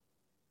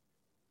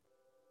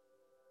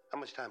How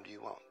much time do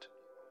you want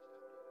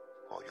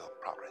for your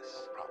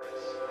progress?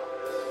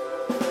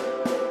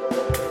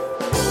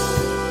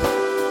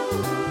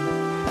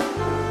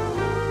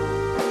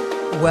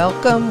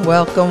 Welcome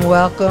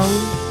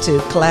to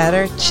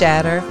Clatter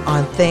Chatter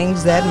on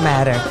Things That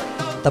Matter,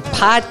 the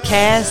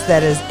podcast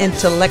that is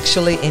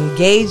intellectually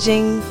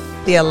engaging,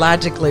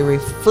 theologically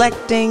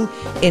reflecting,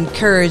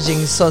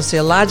 encouraging,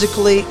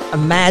 sociologically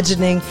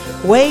imagining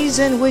ways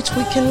in which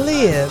we can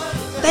live.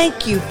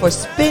 Thank you for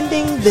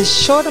spending this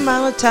short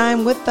amount of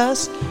time with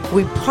us.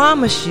 We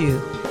promise you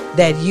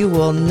that you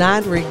will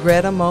not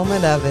regret a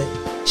moment of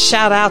it.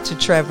 Shout out to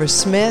Trevor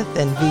Smith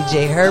and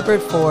VJ Herbert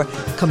for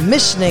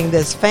commissioning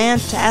this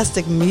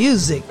fantastic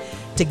music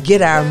to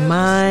get our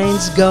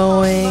minds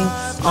going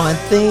on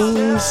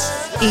things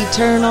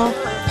eternal,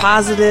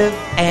 positive,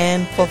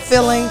 and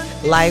fulfilling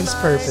life's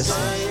purposes.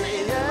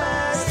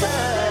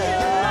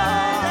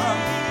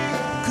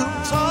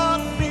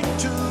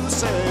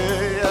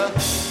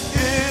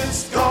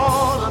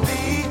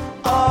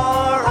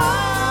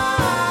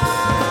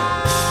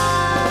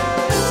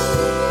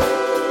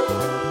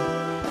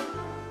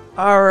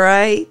 All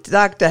right,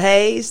 Dr.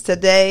 Hayes,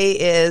 today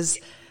is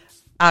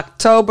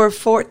October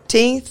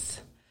 14th,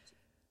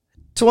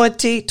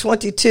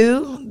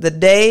 2022, the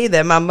day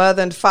that my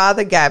mother and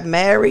father got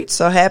married.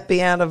 So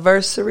happy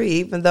anniversary,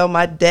 even though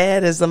my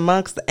dad is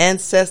amongst the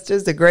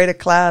ancestors, the greater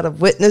cloud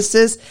of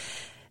witnesses.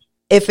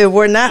 If it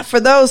were not for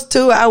those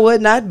two, I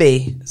would not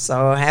be.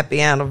 So happy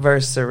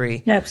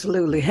anniversary.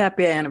 Absolutely.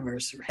 Happy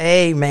anniversary.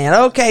 Amen.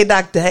 Okay,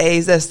 Dr.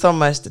 Hayes, there's so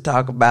much to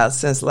talk about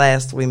since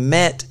last we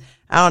met.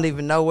 I don't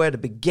even know where to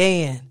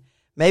begin.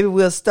 Maybe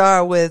we'll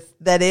start with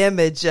that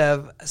image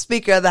of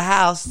Speaker of the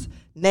House,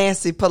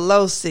 Nancy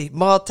Pelosi,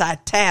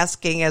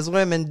 multitasking as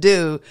women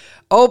do,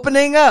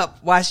 opening up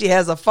while she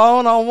has a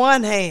phone on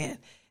one hand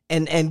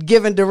and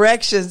giving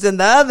directions in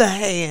the other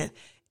hand,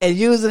 and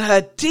using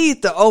her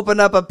teeth to open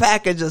up a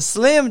package of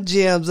Slim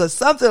Jims or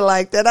something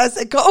like that. I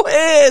said, go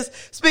ahead,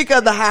 Speaker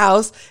of the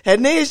House.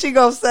 And then she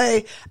gonna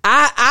say,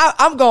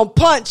 I'm gonna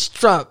punch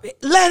Trump.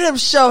 Let him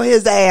show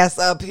his ass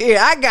up here.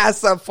 I got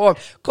something for him.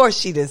 Of course,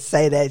 she didn't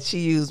say that. She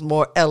used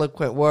more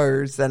eloquent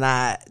words than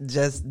I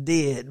just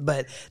did.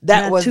 But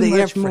that Not was too the much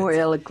inference. more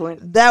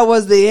eloquent. That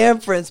was the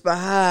inference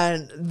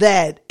behind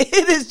that.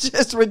 It is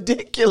just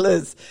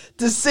ridiculous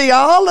to see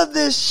all of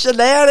this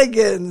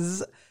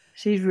shenanigans.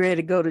 She's ready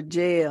to go to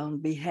jail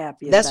and be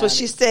happy. That's what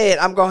she said.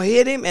 I'm going to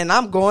hit him and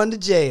I'm going to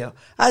jail.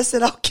 I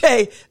said,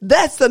 okay,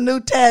 that's the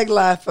new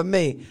tagline for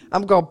me.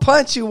 I'm going to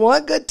punch you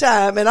one good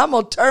time and I'm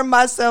going to turn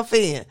myself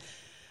in.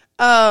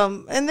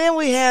 And then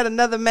we had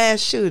another mass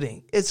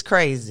shooting. It's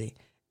crazy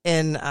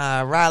in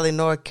Raleigh,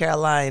 North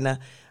Carolina.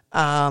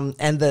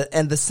 And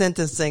the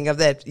sentencing of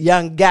that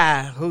young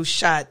guy who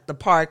shot the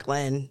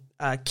Parkland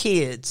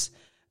kids.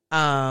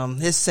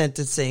 His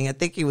sentencing, I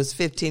think he was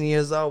 15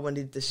 years old when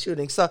he did the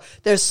shooting. So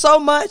there's so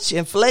much.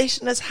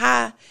 Inflation is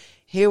high.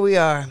 Here we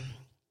are,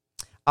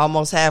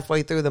 almost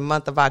halfway through the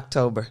month of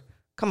October.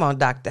 Come on,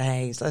 Dr.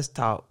 Hayes, let's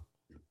talk.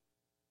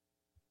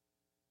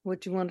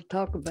 What you want to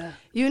talk about?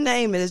 You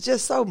name it. It's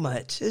just so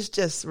much. It's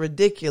just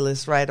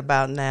ridiculous right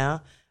about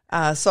now.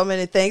 So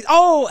many things.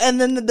 Oh,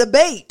 and then the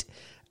debate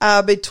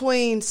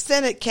between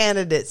Senate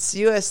candidates,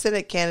 U.S.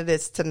 Senate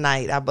candidates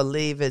tonight. I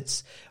believe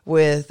it's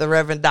with the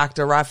Reverend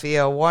Dr.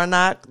 Raphael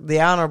Warnock,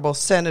 the honorable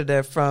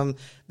senator from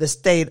the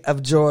state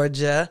of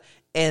Georgia,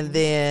 and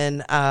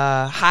then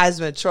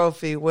Heisman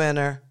Trophy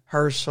winner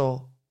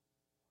Herschel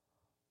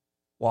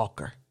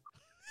Walker.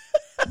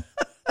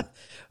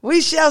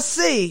 We shall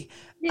see.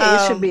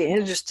 Yeah, it should be an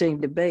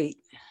interesting debate.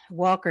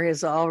 Walker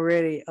has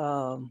already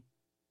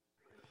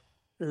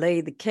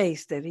laid the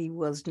case that he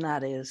was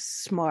not as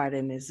smart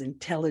and as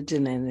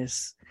intelligent and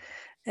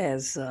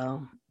as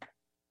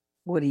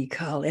what do you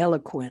call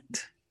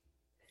eloquent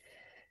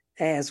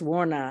as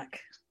Warnock.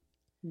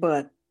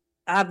 But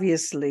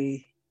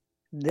obviously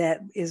that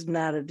is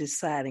not a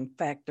deciding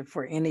factor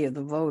for any of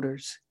the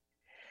voters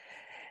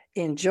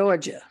in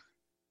Georgia.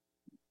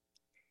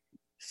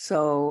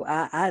 So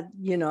I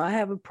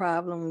have a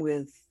problem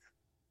with,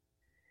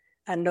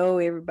 I know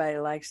everybody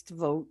likes to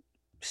vote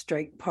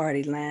straight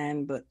party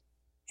line, but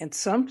in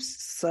some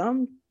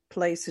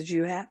places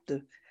you have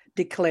to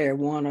declare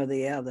one or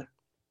the other.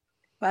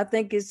 But I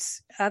think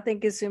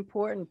it's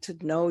important to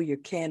know your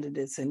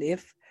candidates, and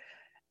if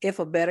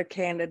a better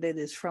candidate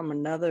is from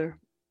another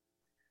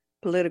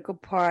political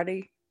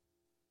party,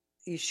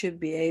 you should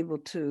be able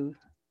to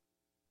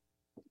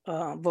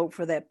vote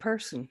for that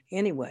person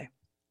anyway.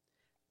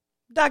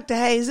 Dr.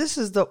 Hayes, this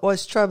is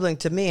what's troubling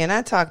to me, and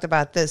I talked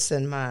about this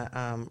in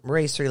my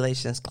race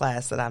relations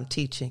class that I'm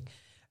teaching.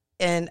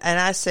 And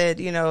I said,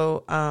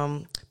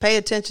 pay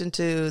attention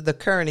to the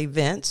current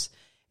events.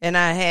 And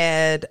I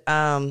had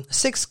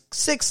six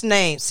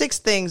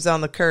things on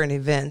the current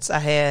events.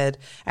 I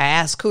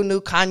asked who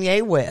knew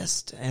Kanye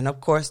West. And of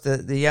course,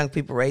 the young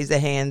people raised their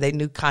hand. They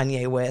knew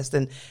Kanye West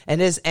and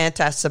his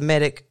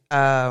anti-Semitic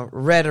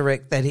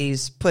rhetoric that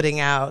he's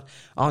putting out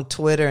on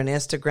Twitter and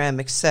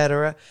Instagram,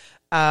 etc.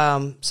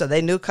 So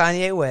they knew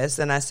Kanye West.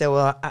 And I said,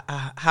 well,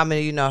 how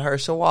many of you know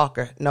Herschel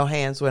Walker? No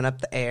hands went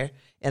up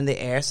in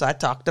the air. So I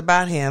talked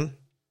about him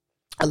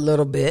a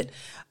little bit.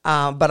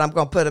 But I'm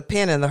going to put a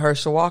pin in the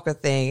Herschel Walker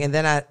thing. And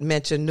then I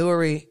mentioned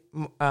Nuri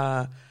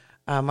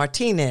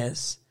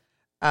Martinez,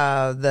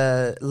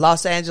 the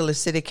Los Angeles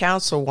City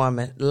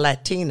Councilwoman,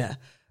 Latina,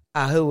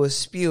 who was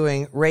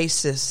spewing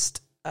racist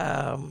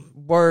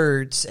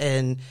words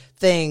and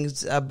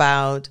things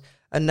about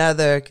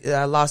another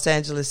Los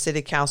Angeles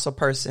City Council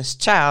person's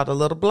child, a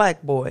little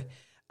black boy.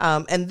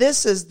 And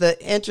this is the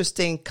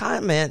interesting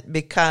comment,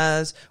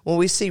 because when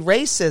we see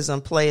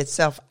racism play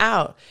itself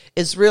out,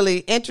 it's really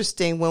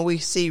interesting when we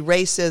see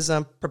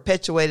racism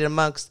perpetuated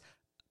amongst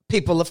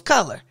people of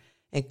color.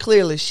 And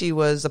clearly she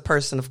was a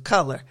person of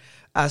color,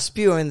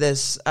 spewing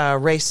this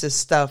racist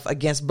stuff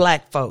against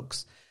black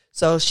folks.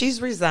 So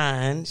she's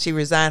resigned. She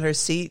resigned her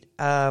seat.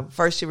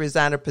 First, she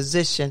resigned her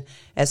position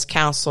as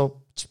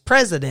council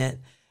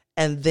president,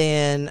 and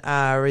then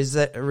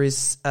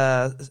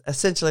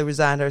essentially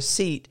resigned her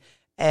seat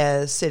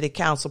as city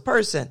council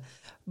person.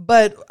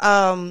 But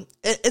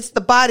it's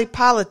the body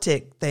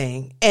politic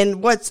thing.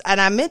 And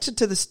I mentioned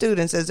to the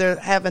students as they're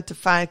having to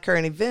find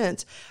current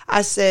events,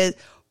 I said,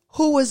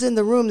 who was in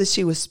the room that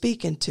she was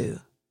speaking to?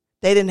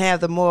 They didn't have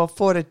the moral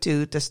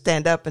fortitude to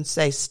stand up and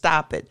say,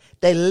 stop it.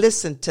 They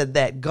listened to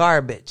that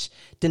garbage,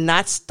 did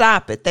not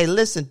stop it. They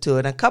listened to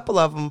it. A couple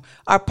of them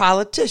are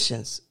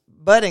politicians,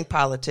 budding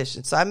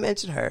politicians. So I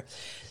mentioned her.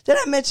 Then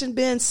I mentioned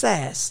Ben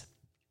Sasse,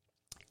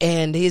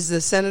 and he's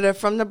the senator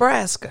from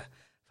Nebraska.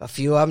 A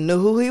few of them knew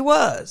who he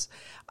was.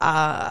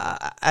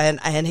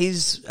 And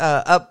he's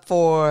up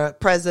for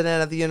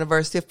president of the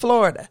University of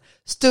Florida.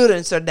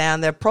 Students are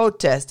down there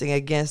protesting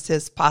against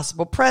his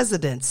possible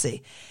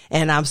presidency.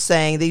 And I'm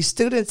saying these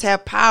students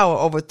have power.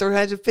 Over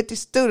 350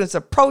 students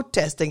are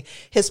protesting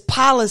his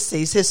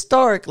policies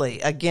historically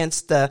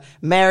against the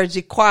marriage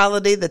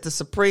equality that the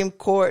Supreme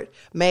Court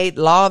made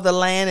law of the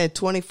land in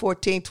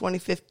 2014,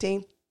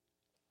 2015.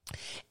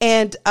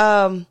 And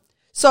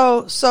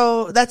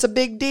so that's a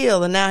big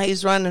deal. And now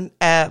he's running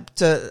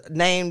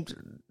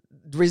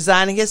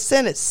resigning his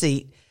Senate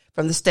seat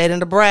from the state of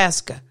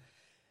Nebraska.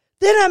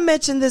 Then I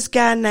mentioned this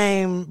guy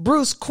named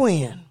Bruce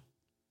Quinn.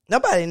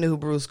 Nobody knew who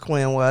Bruce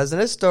Quinn was,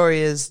 and this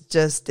story is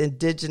just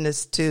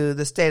indigenous to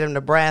the state of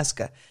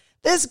Nebraska.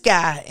 This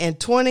guy in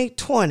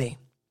 2020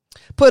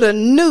 put a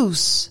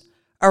noose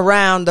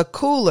around the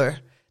cooler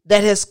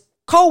that his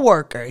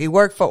coworker, he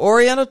worked for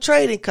Oriental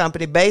Trading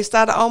Company based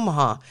out of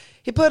Omaha.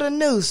 He put a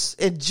noose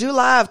in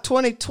July of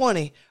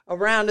 2020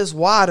 around his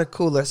water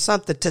cooler,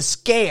 something to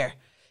scare.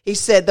 He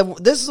said,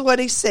 this is what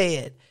he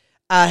said.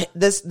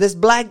 This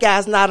black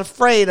guy's not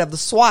afraid of the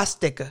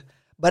swastika,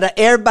 but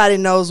everybody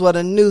knows what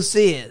a noose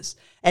is.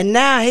 And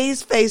now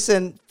he's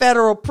facing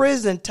federal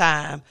prison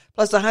time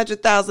plus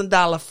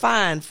 $100,000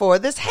 fine for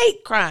this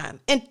hate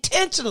crime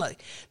intentionally.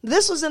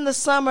 This was in the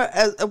summer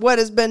of what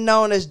has been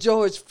known as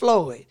George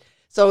Floyd.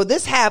 So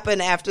this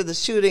happened after the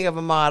shooting of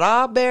Ahmaud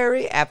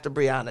Arbery, after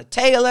Breonna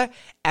Taylor,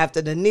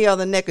 after the knee on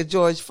the neck of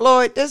George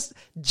Floyd. This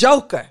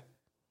joker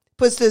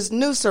puts this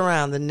noose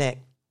around the neck.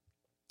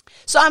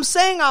 So I'm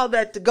saying all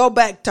that to go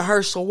back to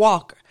Herschel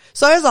Walker.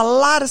 So there's a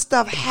lot of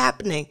stuff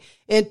happening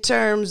in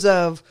terms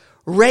of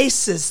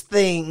racist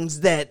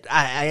things that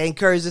I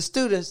encourage the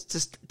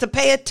students to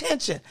pay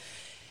attention.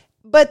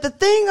 But the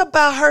thing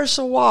about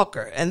Herschel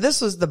Walker, and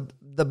this was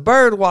the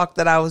bird walk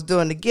that I was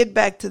doing to get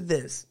back to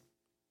this,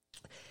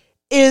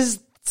 is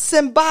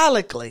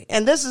symbolically,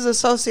 and this is a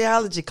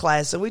sociology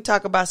class, and we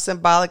talk about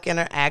symbolic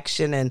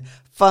interaction and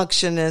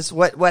functionist,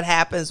 what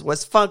happens,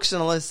 what's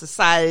functional in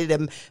society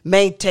to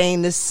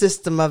maintain this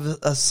system of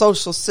a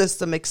social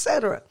system,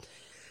 etc.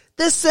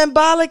 This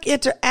symbolic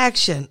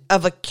interaction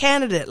of a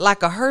candidate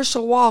like a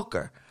Herschel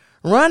Walker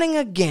running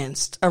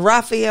against a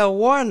Raphael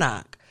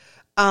Warnock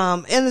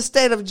in the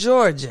state of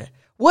Georgia,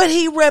 what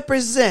he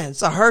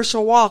represents, a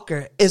Herschel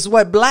Walker, is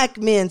what black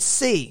men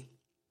see.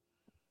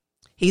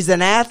 He's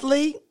an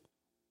athlete,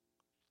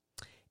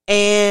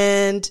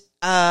 and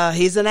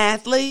he's an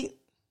athlete.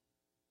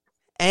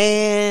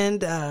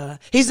 And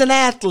he's an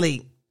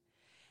athlete.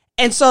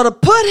 And so to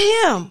put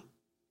him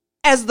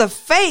as the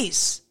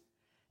face,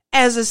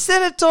 as a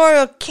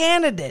senatorial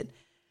candidate,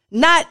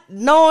 not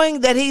knowing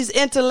that he's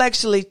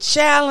intellectually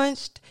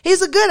challenged,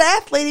 he's a good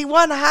athlete. He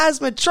won the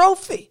Heisman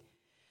Trophy.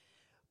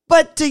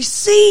 But to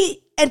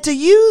see and to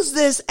use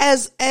this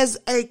as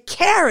a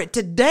carrot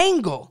to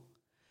dangle,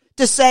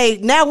 to say,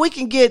 now we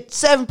can get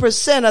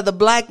 7% of the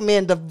black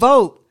men to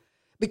vote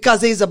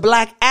because he's a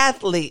black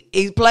athlete.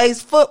 He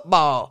plays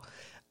football.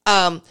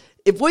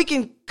 If we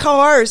can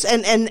coerce,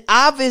 and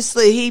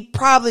obviously he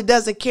probably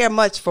doesn't care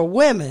much for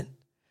women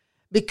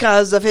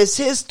because of his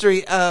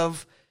history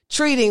of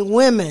treating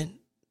women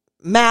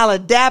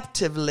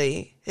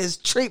maladaptively, his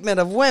treatment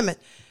of women.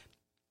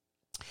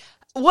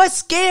 What's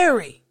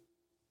scary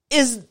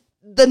is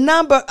the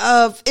number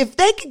of, if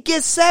they could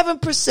get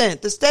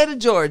 7%, the state of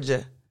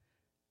Georgia,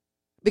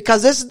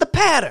 because this is the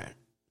pattern,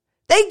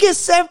 they get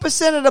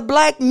 7% of the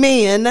black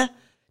men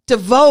to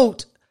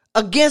vote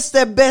against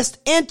their best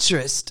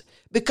interest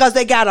because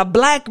they got a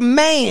black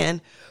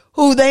man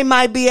who they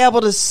might be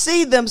able to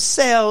see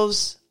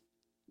themselves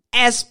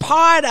as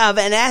part of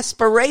an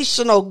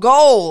aspirational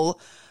goal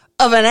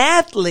of an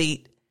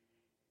athlete,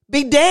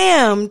 be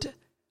damned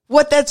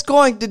what that's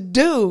going to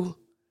do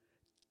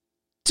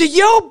to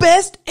your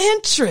best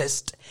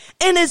interest.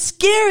 And it's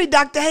scary,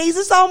 Dr. Hayes.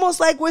 It's almost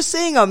like we're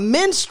seeing a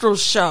minstrel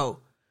show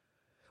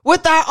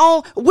with our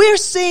own. We're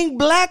seeing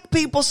black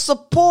people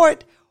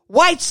support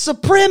white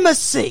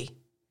supremacy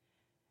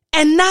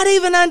and not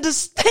even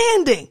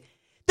understanding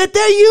that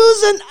they're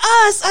using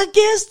us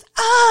against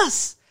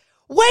us.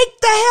 Wake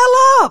the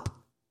hell up.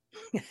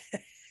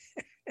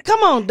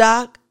 Come on,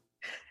 Doc.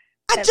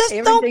 I just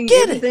don't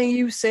get it. Everything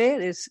you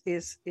said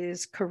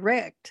is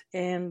correct.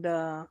 And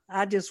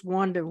I just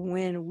wonder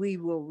when we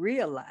will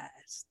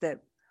realize that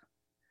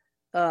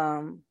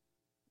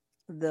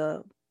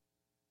the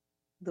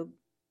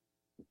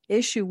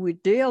issue we're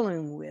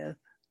dealing with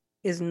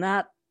is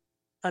not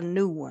a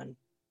new one.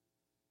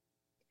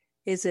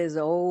 It's as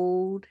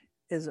old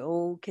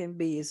can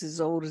be. It's as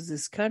old as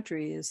this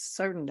country is,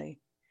 certainly.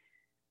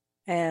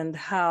 And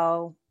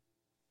how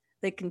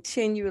they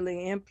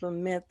continually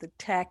implement the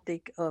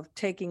tactic of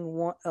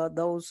taking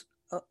those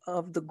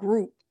of the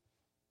group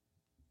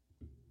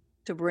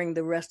to bring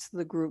the rest of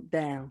the group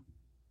down.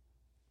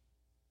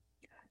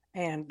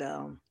 And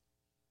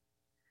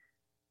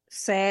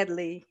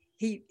sadly,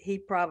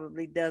 he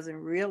probably doesn't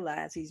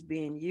realize he's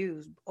being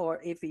used, or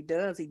if he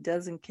does, he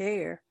doesn't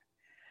care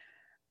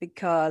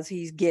because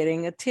he's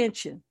getting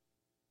attention.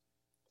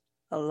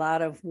 A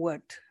lot of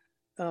what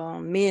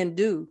men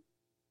do,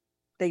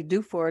 they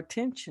do for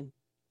attention.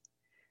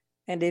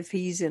 And if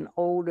he's an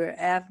older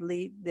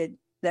athlete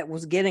that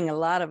was getting a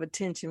lot of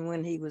attention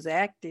when he was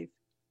active,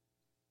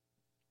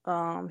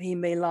 he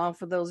may long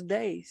for those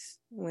days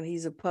when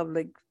he's a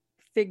public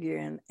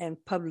figure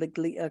and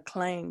publicly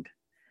acclaimed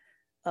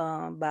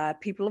by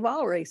people of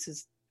all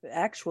races,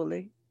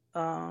 actually,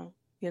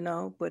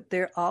 but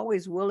they're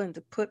always willing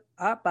to put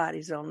our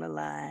bodies on the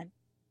line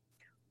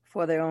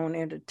for their own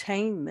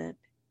entertainment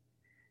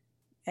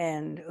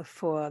and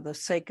for the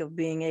sake of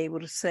being able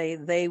to say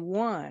they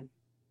won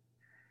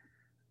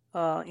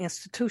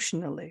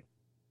institutionally.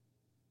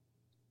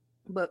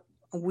 But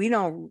we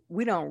don't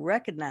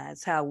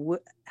recognize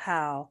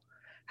how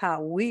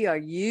we are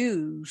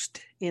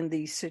used in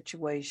these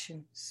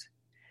situations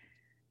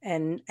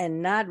and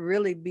not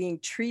really being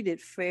treated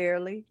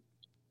fairly,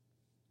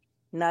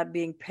 not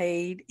being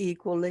paid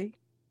equally,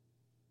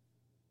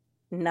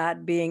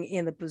 not being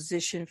in the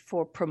position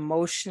for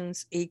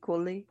promotions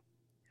equally.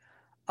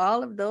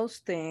 All of those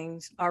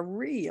things are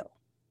real.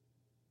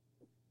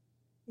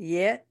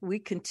 Yet we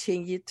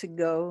continue to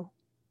go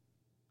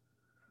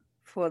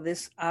for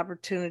this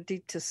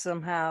opportunity to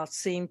somehow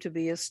seem to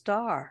be a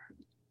star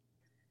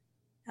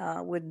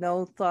with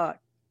no thought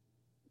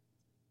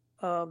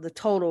of the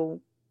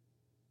total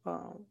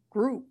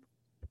group.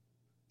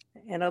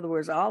 In other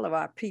words, all of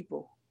our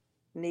people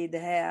need to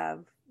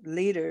have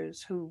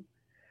leaders who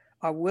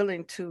are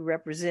willing to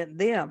represent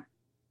them,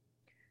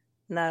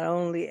 not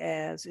only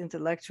as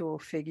intellectual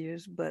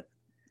figures, but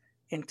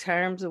in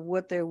terms of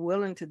what they're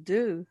willing to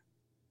do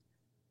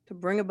to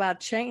bring about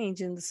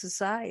change in the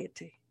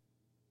society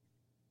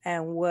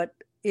and what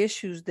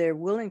issues they're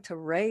willing to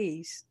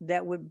raise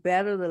that would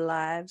better the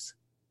lives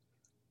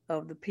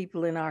of the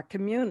people in our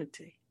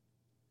community.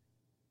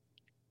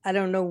 I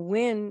don't know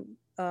when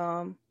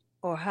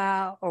or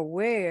how or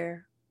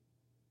where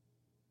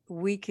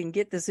we can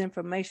get this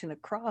information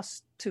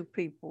across to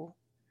people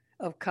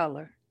of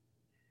color,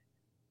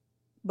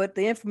 but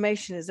the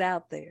information is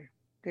out there.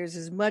 There's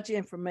as much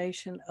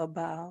information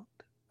about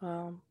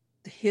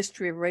the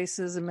history of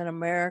racism in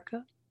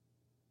America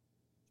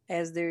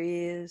as there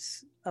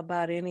is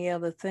about any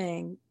other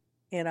thing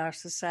in our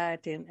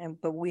society,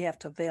 but we have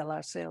to avail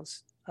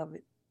ourselves of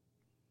it.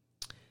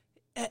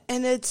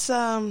 And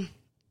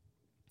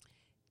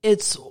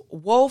it's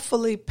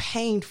woefully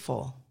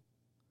painful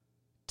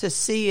to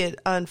see it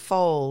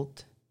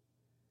unfold.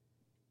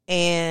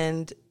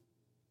 And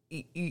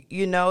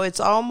it's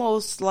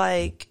almost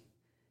like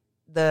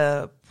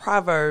the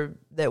proverb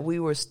that we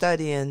were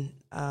studying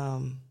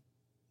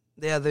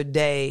the other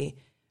day.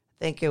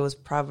 I think it was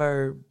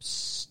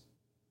Proverbs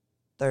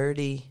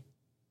 30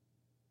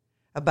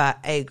 about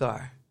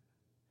Agar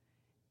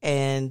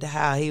and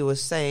how he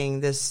was saying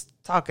this,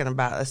 talking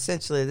about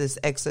essentially this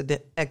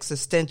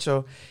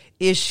existential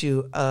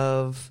issue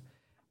of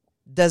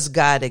does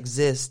God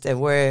exist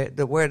and where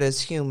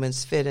does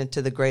humans fit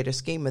into the greater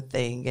scheme of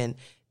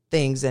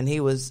things. And he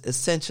was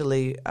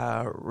essentially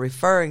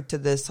referring to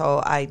this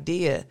whole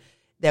idea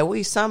that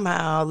we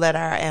somehow let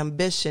our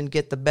ambition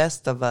get the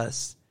best of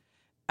us.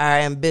 Our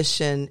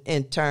ambition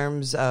in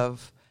terms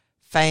of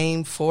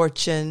fame,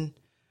 fortune,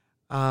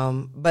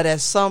 but at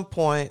some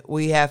point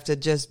we have to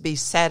just be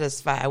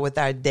satisfied with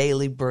our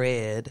daily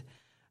bread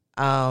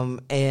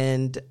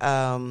and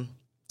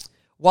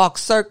walk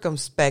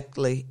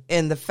circumspectly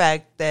in the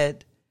fact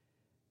that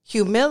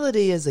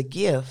humility is a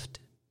gift.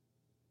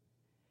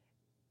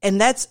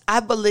 And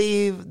I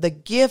believe the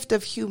gift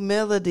of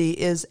humility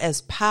is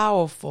as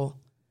powerful,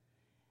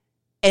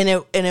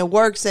 and it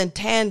works in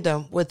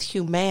tandem with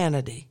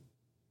humanity.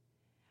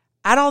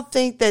 I don't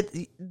think that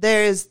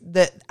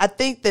I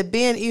think that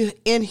being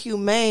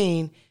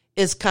inhumane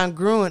is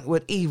congruent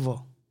with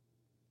evil.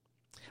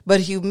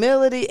 But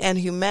humility and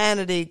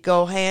humanity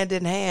go hand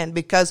in hand,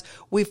 because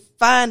we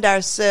find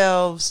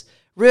ourselves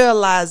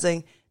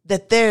realizing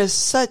that there is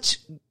such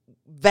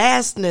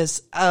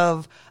vastness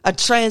of a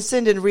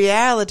transcendent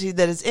reality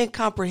that is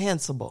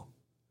incomprehensible.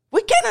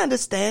 We can't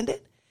understand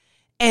it.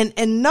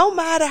 And no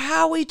matter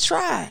how we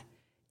try,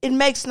 it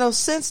makes no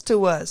sense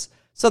to us.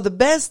 So the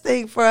best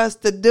thing for us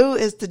to do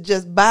is to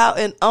just bow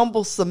in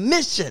humble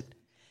submission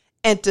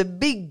and to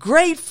be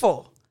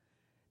grateful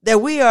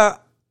that we are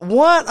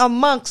one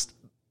amongst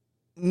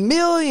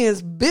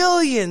millions,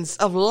 billions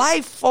of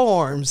life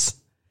forms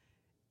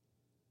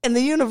in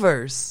the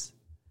universe.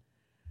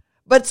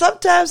 But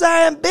sometimes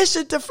our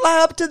ambition to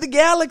fly up to the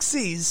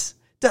galaxies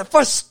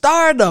for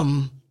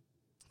stardom,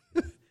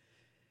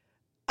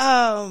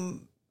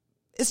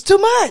 it's too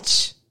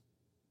much.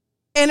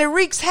 And it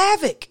wreaks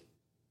havoc.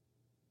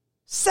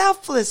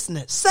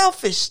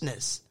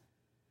 Selfishness.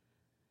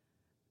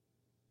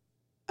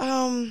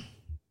 Well,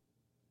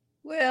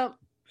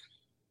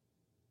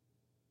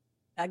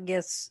 I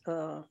guess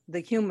the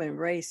human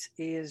race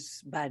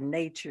is by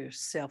nature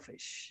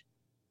selfish.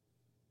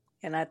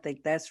 And I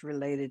think that's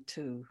related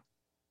to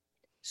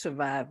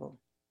survival.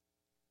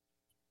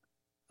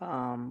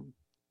 That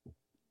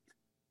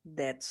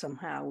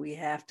somehow we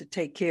have to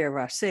take care of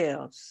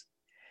ourselves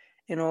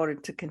in order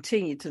to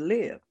continue to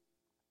live.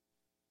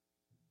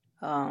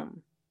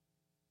 And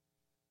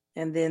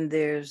then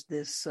there's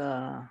this,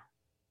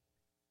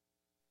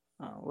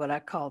 what I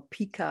call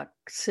peacock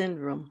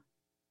syndrome,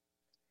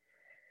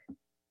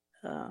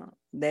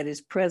 that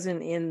is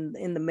present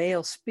in the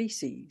male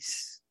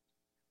species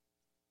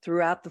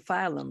throughout the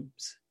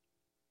phylums,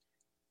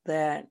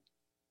 that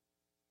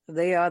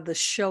they are the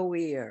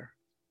showier.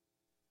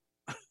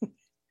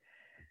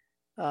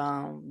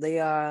 They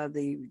are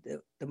the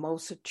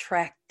most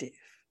attractive.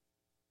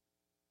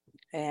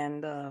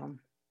 And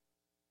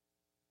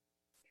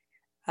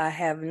I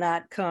have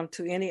not come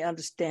to any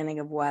understanding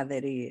of why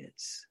that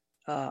is.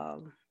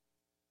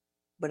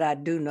 But I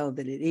do know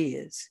that it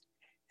is.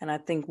 And I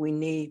think we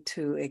need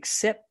to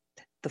accept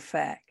the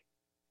fact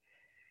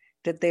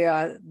that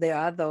there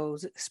are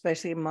those,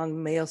 especially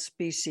among male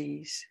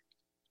species,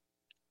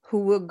 who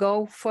will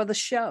go for the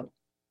show.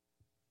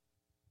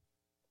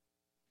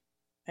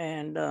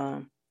 And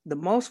the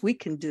most we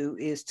can do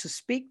is to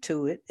speak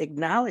to it,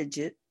 acknowledge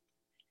it,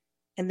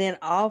 and then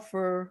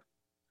offer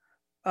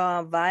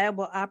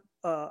viable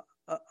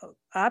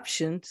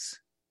options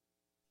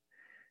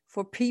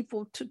for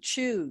people to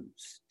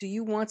choose. Do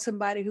you want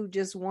somebody who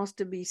just wants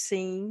to be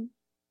seen?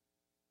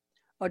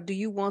 Or do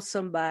you want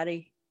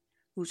somebody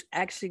who's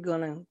actually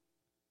going to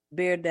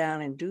bear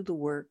down and do the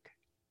work,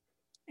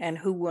 and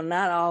who will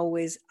not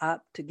always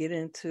opt to get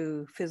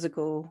into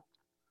physical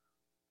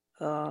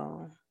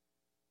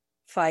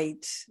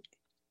fights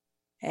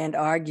and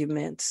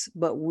arguments,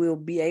 but will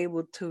be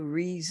able to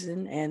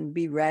reason and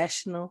be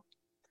rational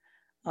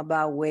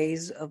about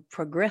ways of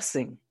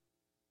progressing?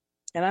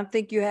 And I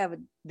think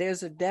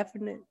there's a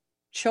definite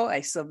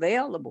choice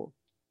available.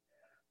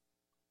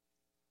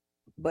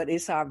 But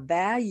it's our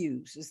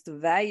values, it's the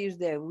values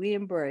that we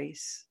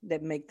embrace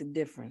that make the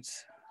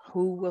difference.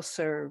 Who will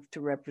serve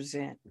to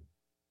represent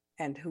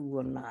and who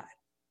will not.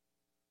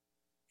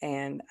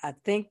 And I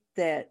think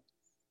that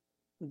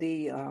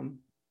the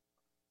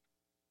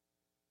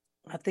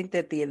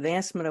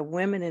advancement of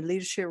women in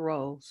leadership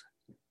roles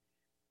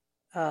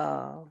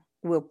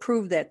will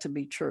prove that to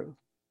be true.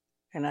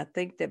 And I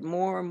think that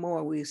more and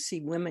more we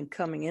see women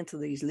coming into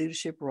these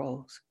leadership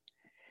roles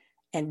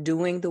and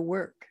doing the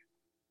work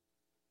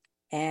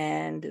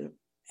and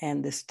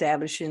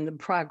establishing the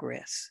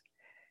progress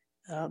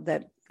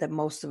that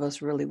most of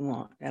us really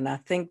want. And I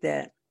think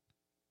that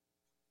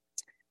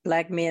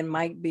Black men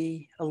might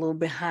be a little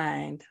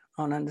behind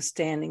on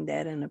understanding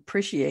that and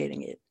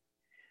appreciating it.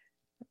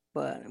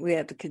 But we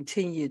have to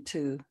continue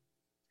to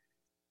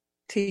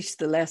teach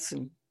the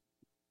lesson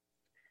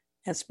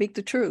and speak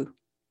the truth.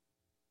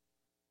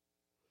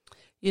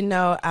 You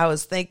know, I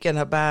was thinking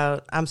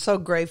about, I'm so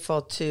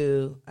grateful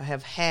to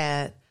have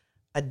had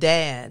a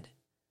dad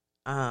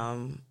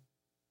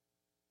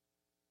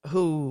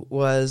who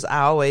was,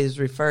 I always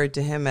referred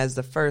to him as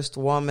the first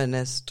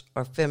womanist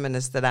or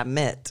feminist that I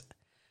met.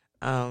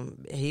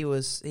 He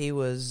was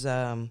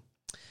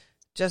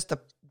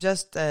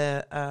just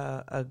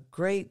a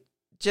great,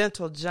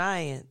 gentle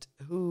giant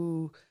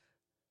who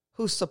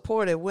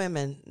supported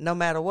women no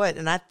matter what.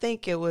 And I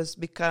think it was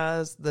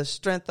because the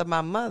strength of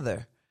my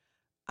mother.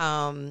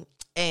 And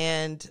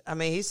I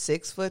mean, he's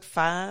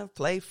 6'5",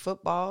 played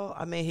football.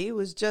 I mean, he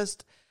was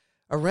just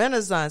a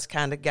Renaissance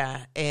kind of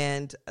guy.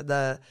 And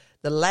the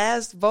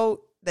last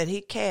vote that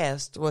he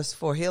cast was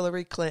for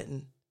Hillary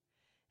Clinton.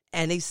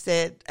 And he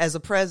said, as a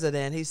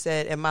president, he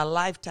said, in my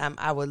lifetime,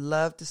 I would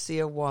love to see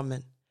a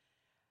woman.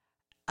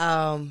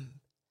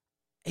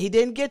 He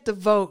didn't get to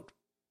vote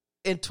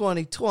in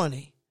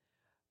 2020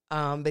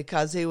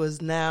 because he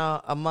was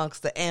now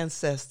amongst the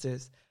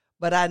ancestors.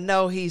 But I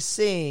know he's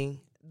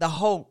seeing the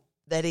hope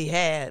that he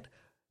had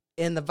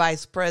in the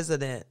vice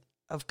president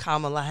of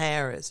Kamala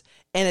Harris.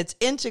 And it's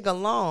inching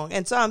along.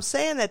 And so I'm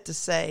saying that to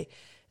say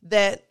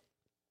that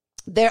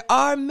there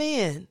are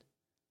men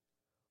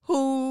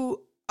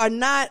who are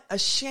not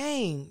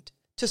ashamed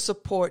to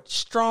support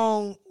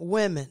strong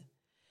women.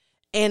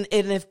 And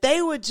if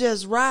they would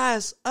just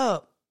rise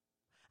up,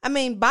 I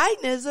mean,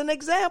 Biden is an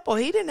example.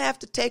 He didn't have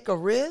to take a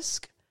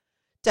risk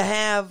to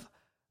have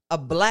a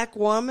black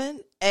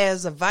woman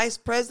as a vice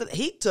president.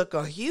 He took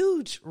a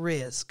huge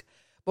risk.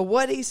 But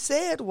what he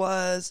said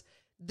was,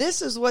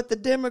 this is what the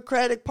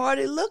Democratic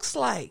Party looks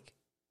like.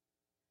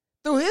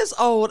 Through his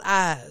old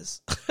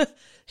eyes,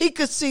 he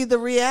could see the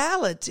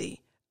reality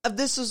of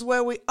this is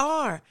where we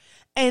are.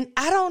 And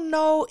I don't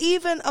know,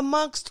 even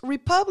amongst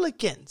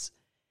Republicans,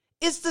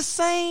 it's the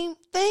same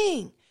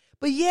thing.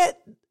 But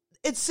yet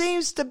it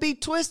seems to be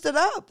twisted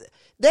up.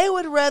 They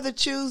would rather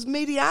choose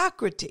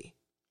mediocrity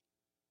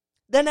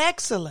than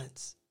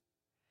excellence.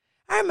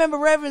 I remember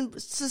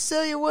Reverend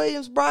Cecilia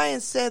Williams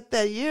Bryan said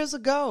that years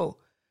ago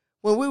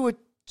when we were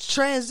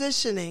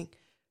transitioning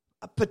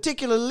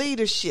particular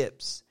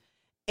leaderships.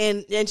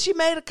 And she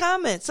made a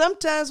comment.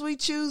 Sometimes we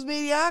choose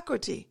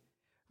mediocrity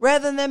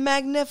rather than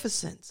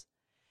magnificence.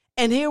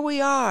 And here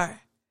we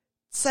are.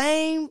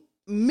 Same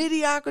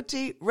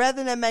mediocrity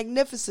rather than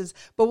magnificence.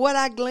 But what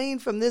I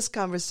gleaned from this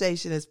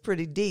conversation is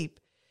pretty deep.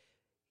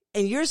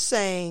 And you're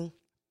saying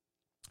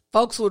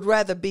folks would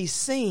rather be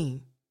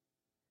seen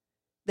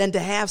than to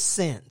have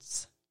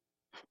sense.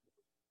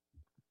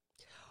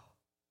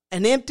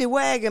 An empty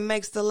wagon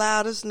makes the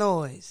loudest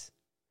noise.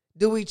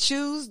 Do we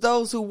choose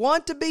those who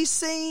want to be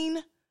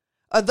seen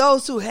or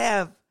those who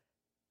have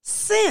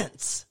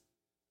sense?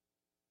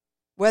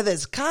 Whether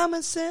it's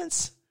common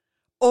sense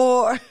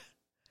or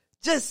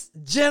just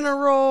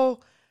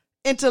general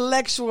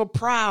intellectual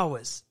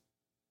prowess.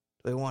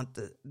 What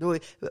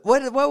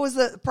was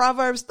the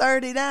Proverbs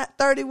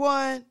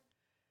 31?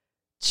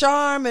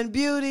 Charm and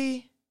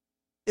beauty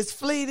is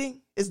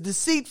fleeting, is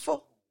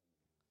deceitful.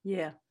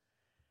 Yeah.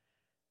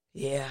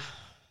 Yeah.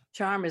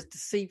 Charm is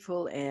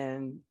deceitful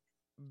and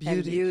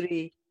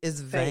beauty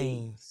is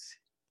vain. Fades.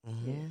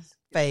 Mm-hmm. Yes,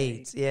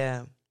 Fades,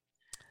 yeah.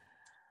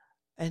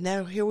 And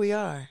now here we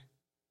are.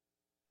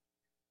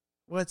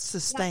 What's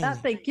sustaining? I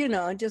think,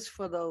 just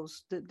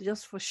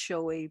for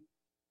showy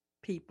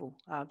people,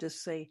 I'll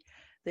just say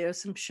there are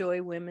some showy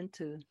women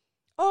too.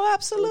 Oh,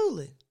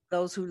 absolutely.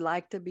 Those who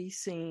like to be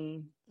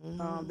seen.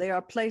 Mm-hmm. There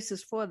are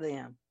places for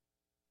them.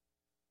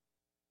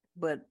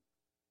 But,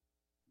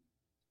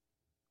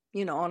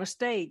 on a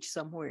stage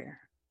somewhere,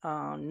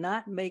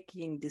 not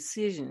making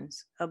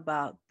decisions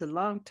about the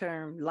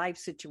long-term life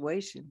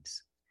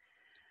situations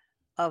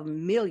of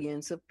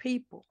millions of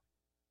people.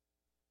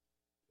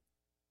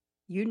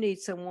 You need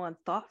someone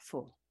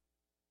thoughtful,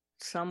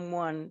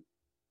 someone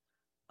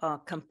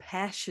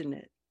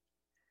compassionate,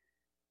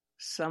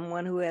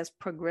 someone who has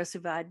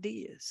progressive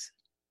ideas.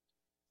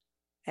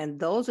 And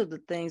those are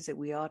the things that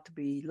we ought to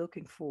be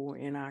looking for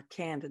in our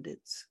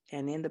candidates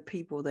and in the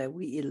people that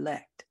we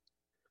elect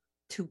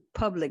to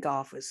public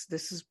office.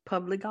 This is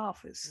public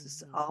office. Mm-hmm.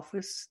 It's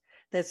office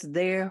that's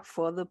there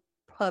for the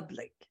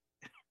public.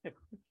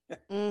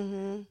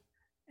 Mm-hmm.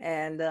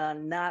 And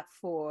not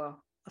for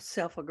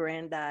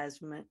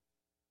self-aggrandizement.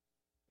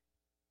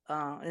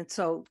 And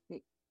so,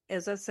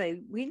 as I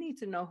say, we need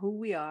to know who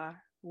we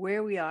are,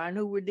 where we are, and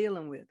who we're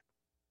dealing with.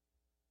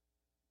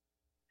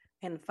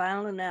 And the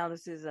final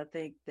analysis, I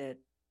think that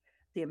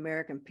the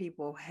American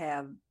people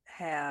have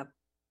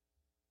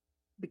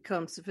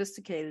become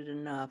sophisticated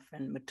enough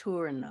and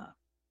mature enough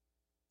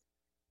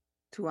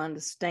to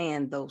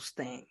understand those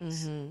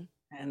things.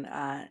 Mm-hmm.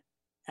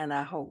 And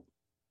I hope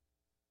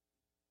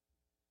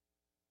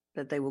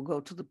that they will go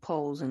to the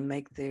polls and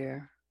make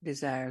their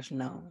desires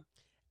known.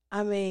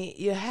 I mean,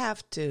 you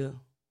have to.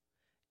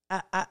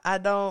 I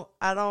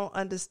don't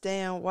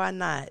understand why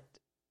not.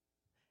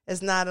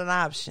 It's not an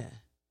option.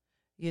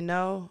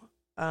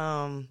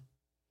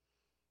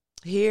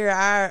 Here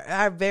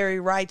our very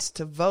rights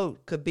to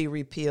vote could be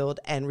repealed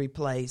and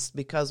replaced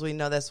because we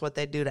know that's what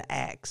they do to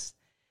acts.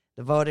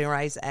 The Voting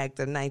Rights Act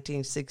of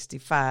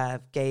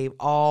 1965 gave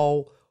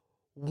all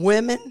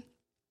women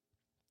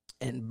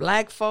and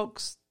black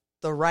folks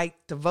the right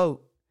to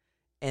vote.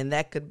 And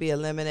that could be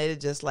eliminated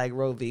just like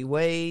Roe v.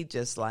 Wade,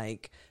 just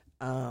like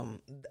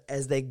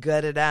as they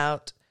gutted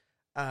out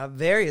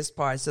various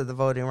parts of the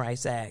Voting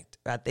Rights Act.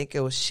 I think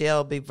it was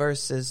Shelby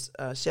versus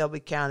Shelby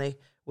County,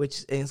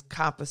 which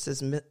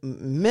encompasses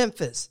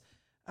Memphis.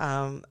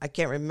 I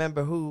can't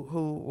remember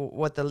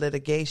what the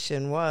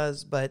litigation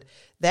was, but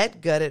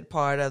that gutted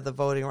part of the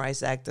Voting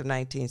Rights Act of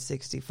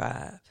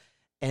 1965.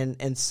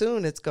 And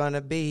soon it's going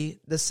to be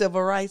the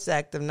Civil Rights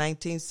Act of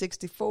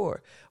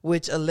 1964,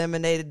 which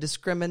eliminated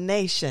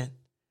discrimination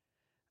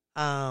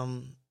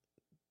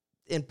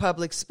in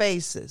public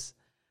spaces.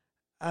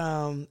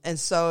 And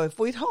so if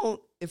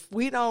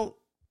we don't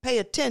pay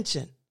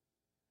attention,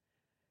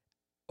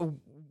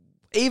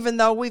 even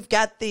though we've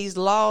got these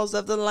laws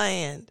of the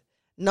land,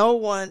 no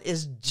one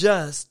is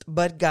just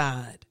but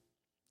God.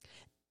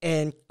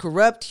 And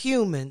corrupt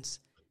humans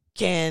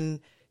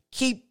can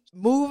keep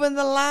moving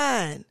the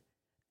line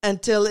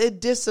until it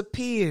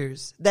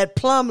disappears. That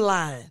plumb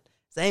line,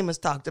 as Amos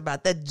talked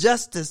about, that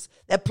justice,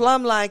 that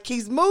plumb line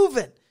keeps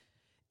moving.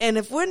 And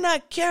if we're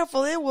not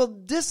careful, it will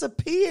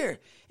disappear.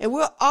 And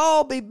we'll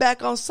all be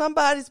back on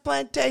somebody's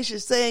plantation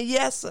saying,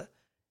 yes, sir,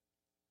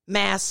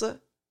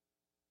 massa.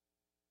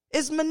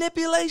 It's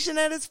manipulation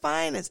at its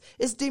finest.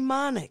 It's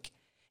demonic.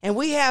 And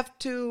we have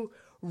to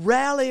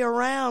rally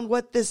around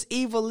what this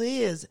evil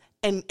is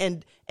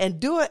and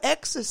do an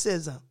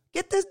exorcism.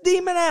 Get this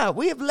demon out.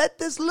 We have let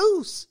this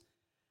loose.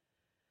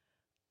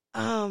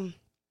 And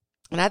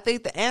I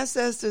think the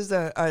ancestors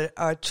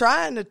are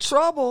trying to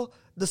trouble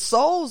the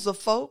souls of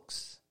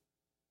folks.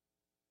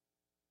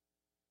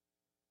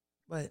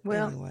 But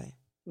anyway.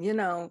 You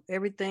know,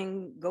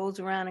 everything goes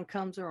around and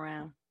comes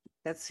around.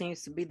 That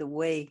seems to be the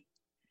way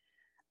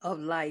of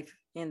life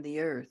in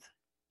the earth,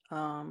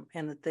 and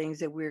the things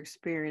that we're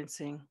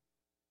experiencing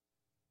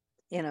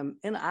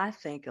in I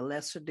think a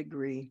lesser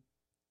degree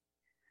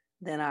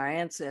than our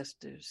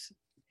ancestors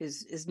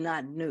is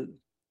not new.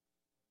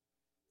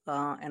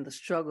 And the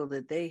struggle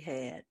that they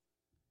had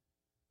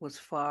was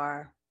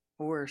far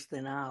worse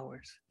than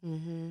ours.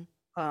 Mm-hmm.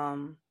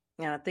 And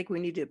I think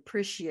we need to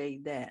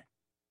appreciate that.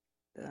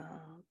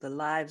 The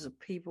lives of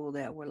people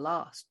that were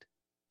lost,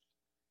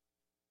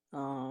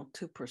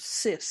 to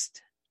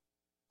persist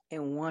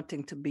in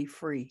wanting to be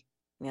free.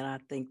 And I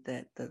think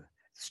that the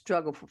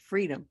struggle for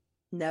freedom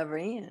never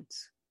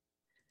ends.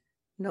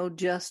 No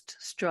just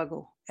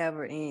struggle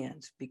ever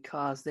ends,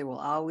 because there will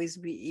always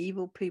be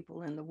evil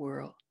people in the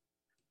world.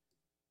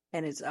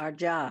 And it's our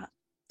job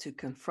to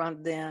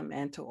confront them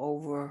and to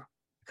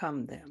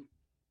overcome them.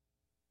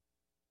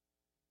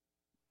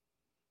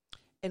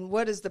 And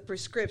what is the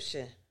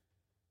prescription?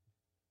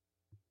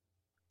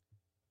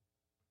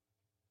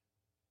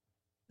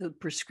 The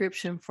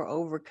prescription for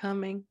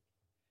overcoming,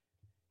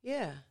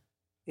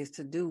 is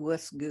to do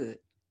what's good.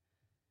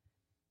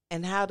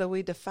 And how do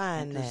we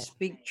define that? To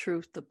speak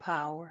truth to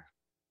power,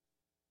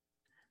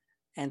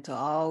 and to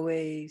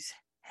always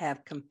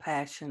have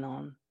compassion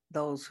on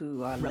those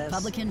who are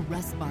Republican less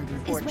Russ Barger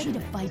is ready to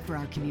fight for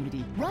our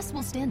community. Russ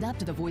will stand up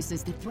to the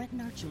voices that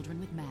threaten our children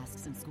with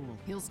masks in school.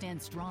 He'll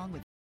stand strong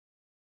with.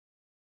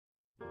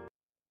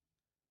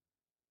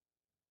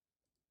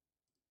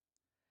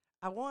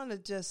 I want to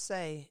just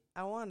say,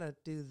 I want to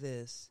do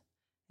this,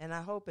 and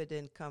I hope it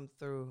didn't come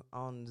through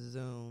on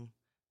Zoom,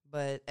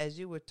 but as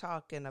you were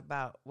talking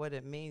about what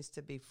it means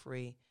to be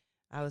free,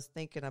 I was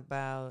thinking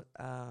about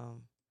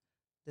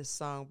this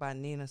song by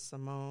Nina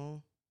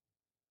Simone.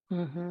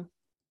 Mm-hmm.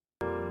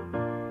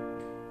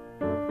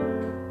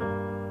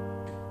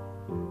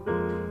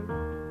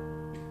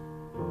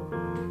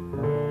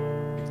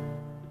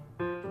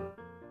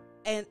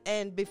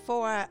 And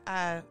before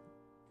I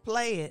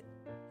play it,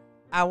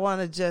 I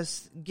want to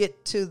just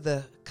get to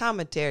the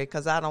commentary,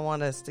 because I don't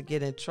want us to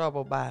get in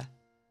trouble by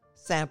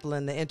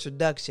sampling the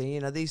introduction. You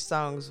know, these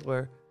songs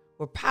were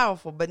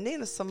powerful, but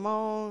Nina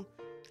Simone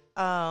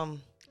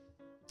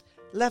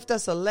left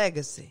us a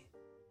legacy,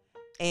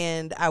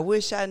 and I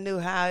wish I knew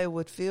how it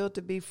would feel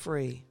to be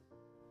free.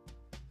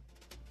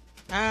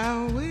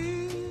 I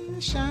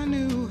wish I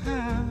knew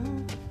how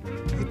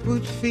it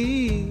would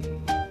feel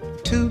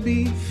to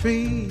be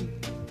free.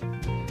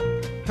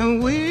 I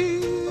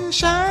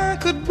wish I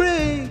could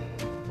break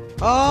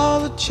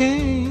all the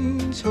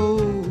chains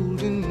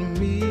holding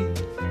me.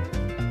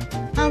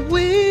 I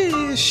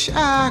wish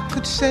I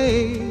could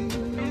say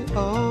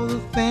all the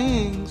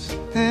things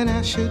that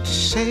I should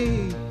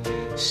say.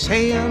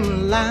 Say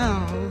them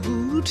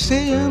loud,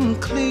 say them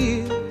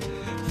clear,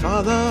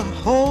 for the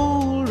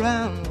whole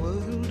round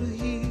world to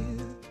hear.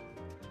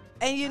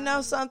 And you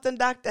know something,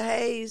 Dr.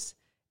 Hayes?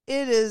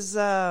 It is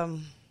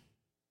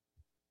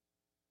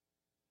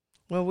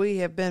when we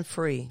have been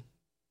free,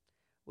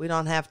 we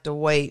don't have to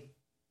wait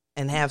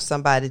and have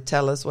somebody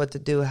tell us what to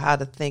do, how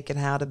to think, and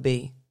how to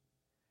be.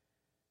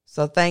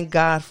 So thank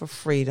God for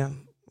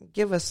freedom.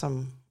 Give us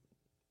some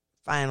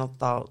final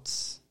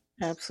thoughts.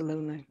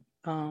 Absolutely.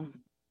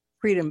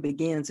 Freedom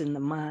begins in the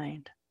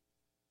mind.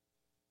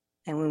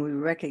 And when we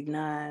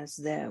recognize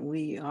that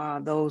we are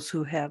those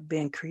who have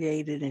been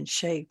created and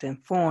shaped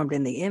and formed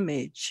in the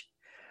image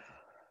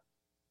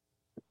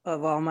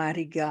of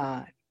Almighty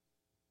God,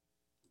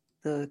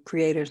 the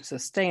creator and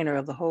sustainer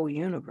of the whole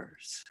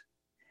universe,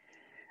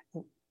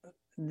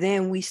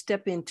 then we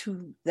step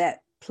into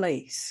that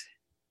place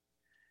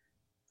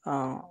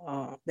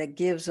that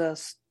gives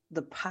us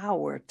the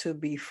power to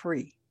be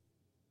free.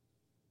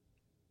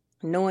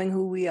 Knowing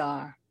who we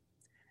are,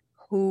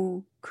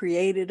 who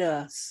created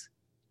us,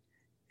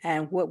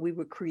 and what we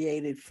were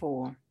created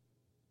for.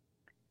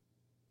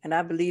 And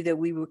I believe that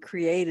we were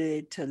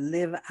created to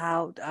live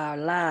out our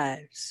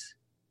lives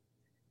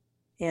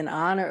in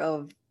honor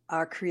of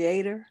our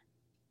Creator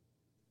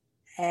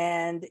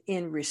and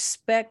in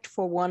respect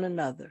for one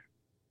another.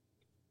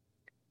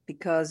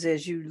 Because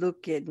as you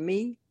look at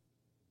me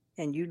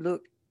and you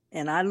look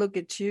and I look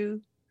at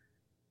you,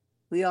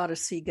 we ought to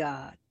see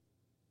God.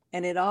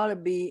 And it ought to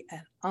be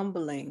an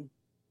humbling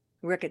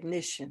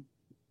recognition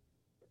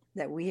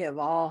that we have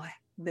all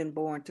been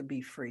born to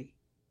be free,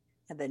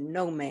 and that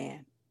no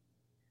man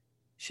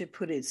should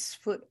put his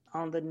foot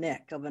on the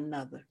neck of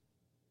another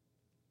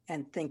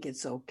and think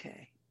it's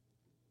okay.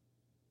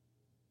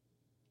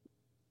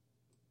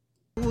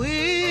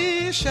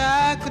 Wish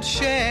I could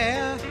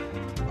share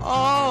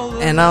all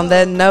the And on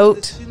that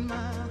note, in my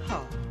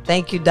heart.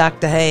 thank you,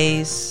 Dr.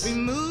 Hayes.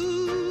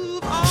 Remove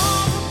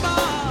all the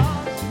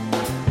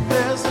bars.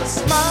 There's a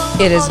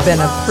smile. It has been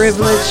a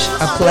privilege,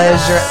 a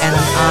pleasure, and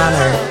an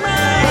honor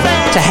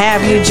to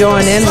have you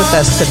join in with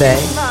us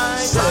today.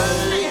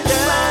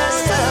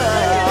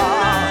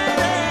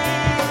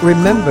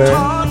 Remember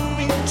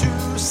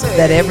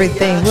that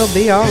everything will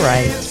be all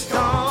right.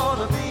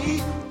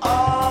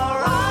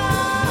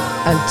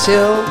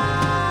 Until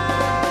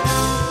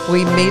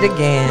we meet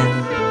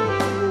again,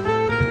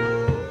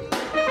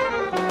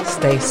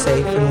 stay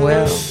safe and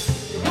well.